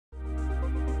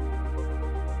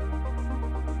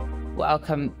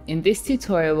Welcome. In this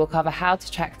tutorial, we'll cover how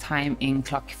to track time in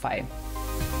Clockify.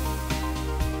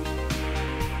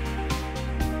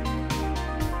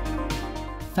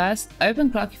 First,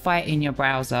 open Clockify in your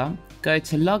browser, go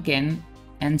to Login,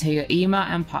 enter your email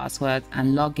and password,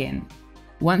 and log in.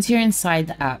 Once you're inside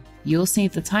the app, you'll see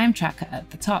the time tracker at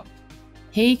the top.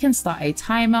 Here you can start a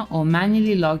timer or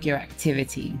manually log your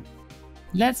activity.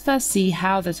 Let's first see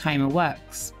how the timer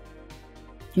works.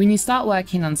 When you start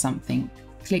working on something,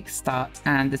 click Start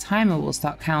and the timer will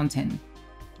start counting.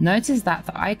 Notice that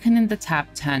the icon in the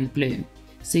tab turned blue,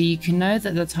 so you can know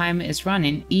that the timer is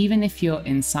running even if you're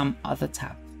in some other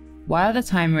tab. While the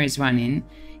timer is running,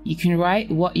 you can write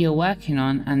what you're working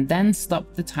on and then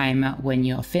stop the timer when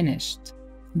you're finished.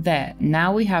 There,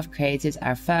 now we have created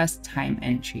our first time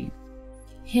entry.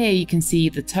 Here you can see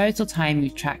the total time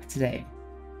you've tracked today.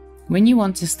 When you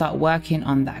want to start working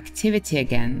on the activity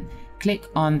again, click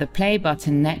on the play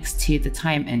button next to the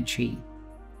time entry.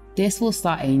 This will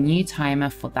start a new timer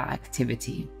for that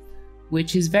activity,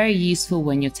 which is very useful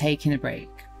when you're taking a break.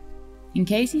 In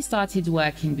case you started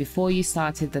working before you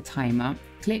started the timer,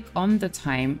 click on the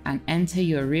time and enter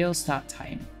your real start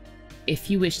time. If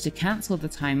you wish to cancel the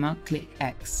timer, click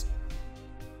X.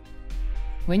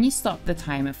 When you stop the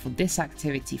timer for this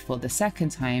activity for the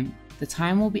second time, the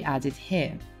time will be added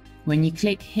here. When you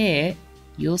click here,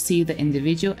 you'll see the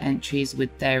individual entries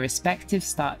with their respective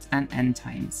start and end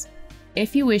times.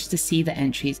 If you wish to see the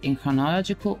entries in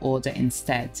chronological order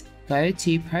instead, go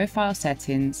to Profile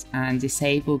Settings and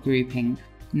disable grouping.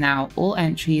 Now all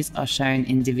entries are shown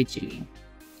individually.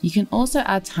 You can also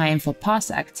add time for past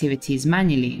activities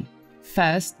manually.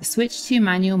 First, switch to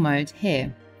manual mode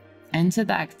here. Enter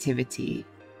the activity,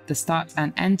 the start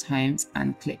and end times,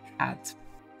 and click Add.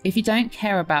 If you don't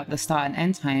care about the start and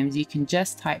end times, you can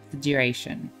just type the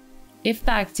duration. If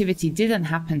the activity didn't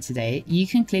happen today, you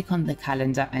can click on the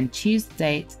calendar and choose the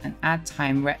date and add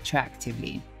time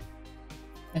retroactively.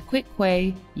 A quick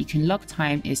way you can log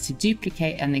time is to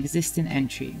duplicate an existing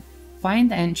entry.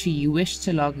 Find the entry you wish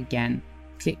to log again,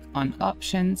 click on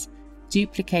Options,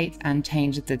 Duplicate, and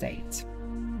change the date.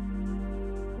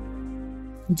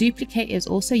 Duplicate is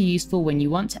also useful when you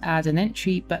want to add an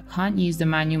entry but can't use the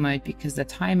manual mode because the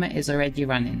timer is already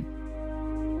running.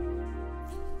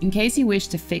 In case you wish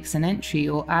to fix an entry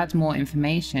or add more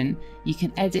information, you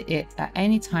can edit it at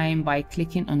any time by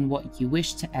clicking on what you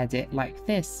wish to edit, like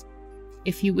this.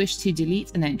 If you wish to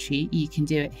delete an entry, you can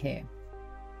do it here.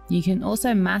 You can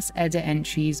also mass edit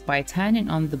entries by turning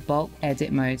on the bulk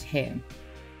edit mode here.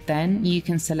 Then you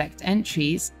can select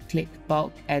entries, click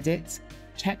bulk edit,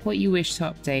 check what you wish to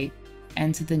update,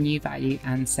 enter the new value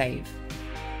and save.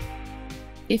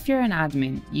 If you're an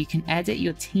admin, you can edit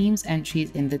your team's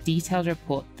entries in the detailed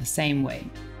report the same way.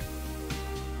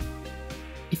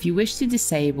 If you wish to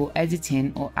disable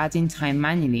editing or adding time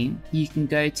manually, you can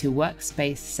go to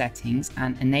Workspace Settings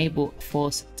and enable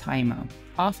Force Timer,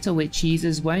 after which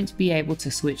users won't be able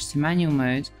to switch to manual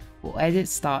mode or edit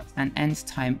start and end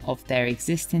time of their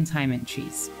existing time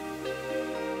entries.